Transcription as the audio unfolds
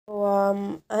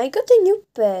I got a new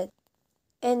pet,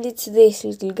 and it's this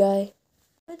little guy.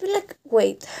 I'd be like,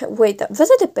 wait, wait, that's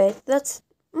not a pet, that's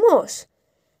Moss.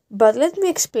 But let me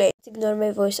explain. Ignore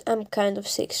my voice, I'm kind of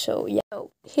sick, so yeah.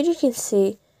 So, here you can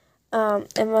see a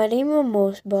Marimo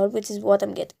Moss ball, which is what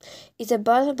I'm getting. It's a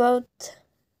ball about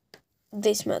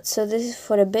this much. So this is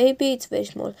for a baby, it's very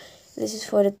small. This is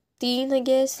for a teen, I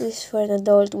guess. This is for an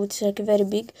adult, which is like very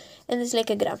big. And it's like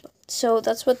a grandpa. So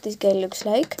that's what this guy looks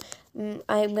like.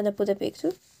 I'm gonna put a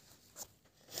picture.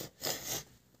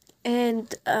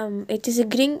 And it is a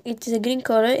green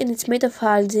color, and it's made of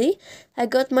algae. I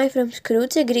got mine from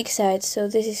Scrooge, a Greek site. So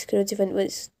this is Scrooge, if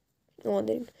anybody's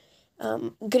wondering.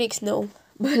 Greeks know,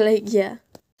 but like, yeah.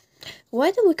 Why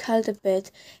do we call it a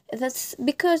pet? That's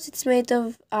because it's made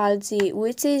of algae,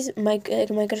 which is a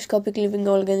microscopic living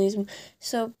organism.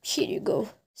 So here you go.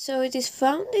 So it is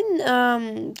found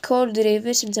in cold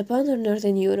rivers in Japan or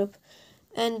Northern Europe.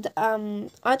 And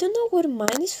I don't know where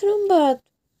mine is from, but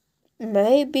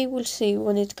maybe we'll see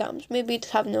when it comes. Maybe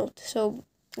it'll have not. So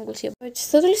we'll see.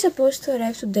 It's totally supposed to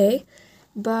arrive today,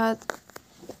 but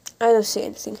I don't see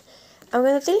anything. I'm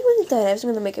gonna tell you when it arrives.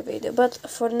 I'm gonna make a video. But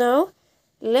for now,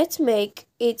 let's make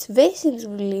it very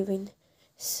simple living.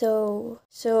 So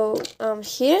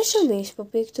here are some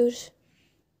inspo pictures,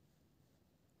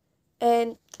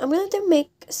 and I'm gonna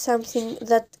make something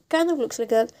that kind of looks like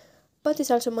that, but it's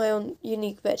also my own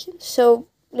unique version. So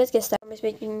let's get started. I'm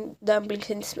making dumplings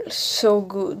and it smells so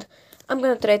good. I'm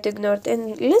gonna try to ignore it,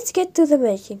 and let's get to the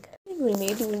making. We'll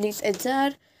need a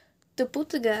jar to put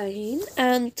the guy in,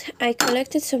 and I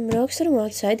collected some rocks from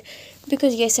outside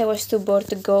because yes, I was too bored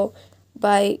to go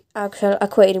buy actual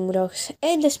aquarium rocks,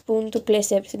 and a spoon to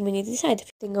place everything we need inside.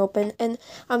 Everything open, and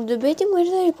I'm debating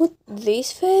whether I put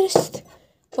this first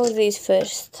or this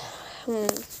first.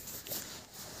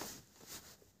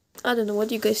 I don't know, what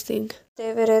do you guys think?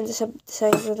 David and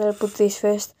decided that I'll put this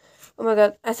first. Oh my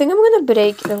god, I think I'm gonna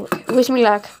break them. Wish me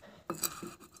luck.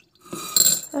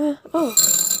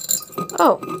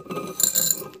 Oh.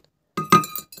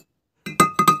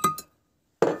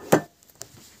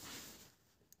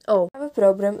 Oh, I have a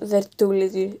problem. They're too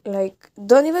little. Like,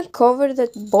 don't even cover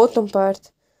that bottom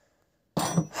part.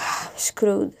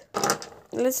 Screwed.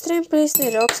 Let's try and place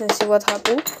the rocks and see what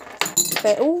happens.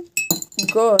 Okay. Oh,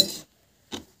 gosh.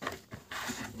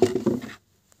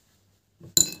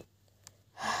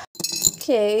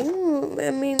 Okay,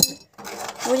 I mean,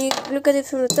 when you look at it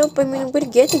from the top, I mean, we're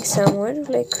getting somewhere.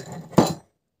 Like,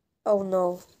 oh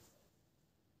no.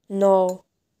 No.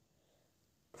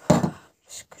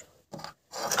 Screw.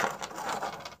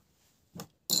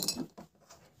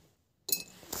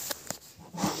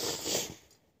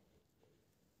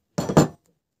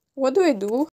 What do I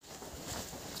do?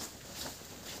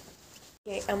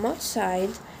 Okay, I'm outside.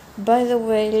 By the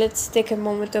way, let's take a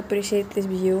moment to appreciate this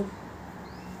view.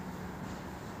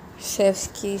 Chef's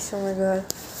kiss, oh my god.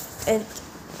 And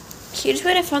here's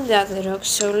where I found the other rocks,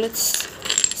 so let's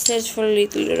search for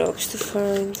little rocks to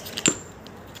find.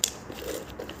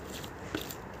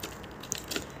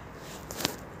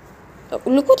 Oh,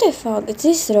 look what I found. It's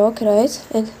this rock, right?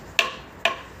 And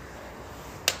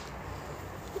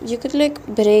you could like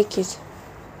break it.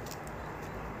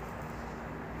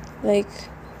 Like,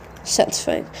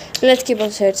 satisfying. Let's keep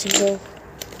on searching though.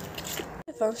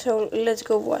 I found, so let's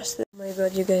go wash them. Oh my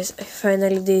god, you guys, I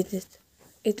finally did it.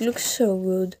 It looks so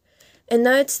good. And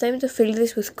now it's time to fill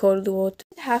this with cold water.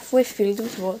 Halfway filled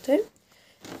with water.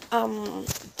 I'm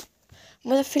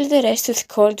gonna fill the rest with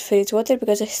cold fridge water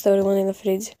because I store one in the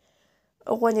fridge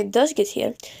when it does get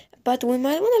here. But we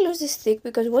might want to lose the stick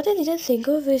because what I didn't think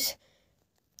of is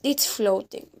it's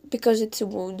floating because it's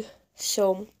wood.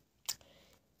 So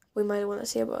we might want to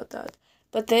see about that.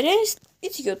 But the rest,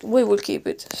 it's good. We will keep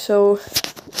it. So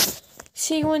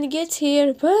see you when it gets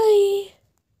here. Bye.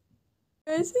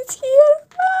 Guys, it's here.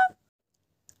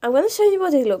 I'm gonna show you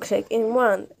what it looks like in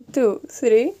 1, 2,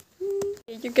 3.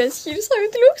 You guys, here's how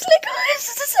it looks like. Oh,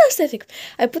 it's so aesthetic.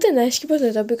 I put an ice cube on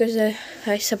the top because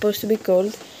it's supposed to be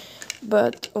cold.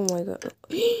 But oh my god,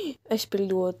 I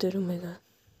spilled water. Oh my god,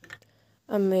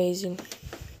 amazing.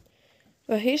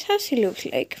 Well, here's how she looks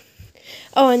like.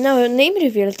 Oh, and now name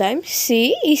reveal time.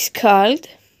 She is called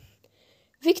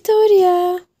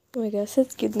Victoria. Oh my god,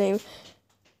 such a cute name.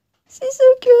 She's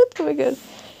so cute. Oh my god.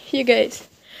 You guys,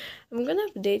 I'm gonna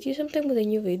update you sometime with a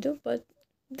new video, but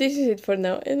this is it for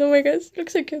now. And oh my god, it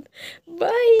looks so cute.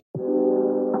 Bye!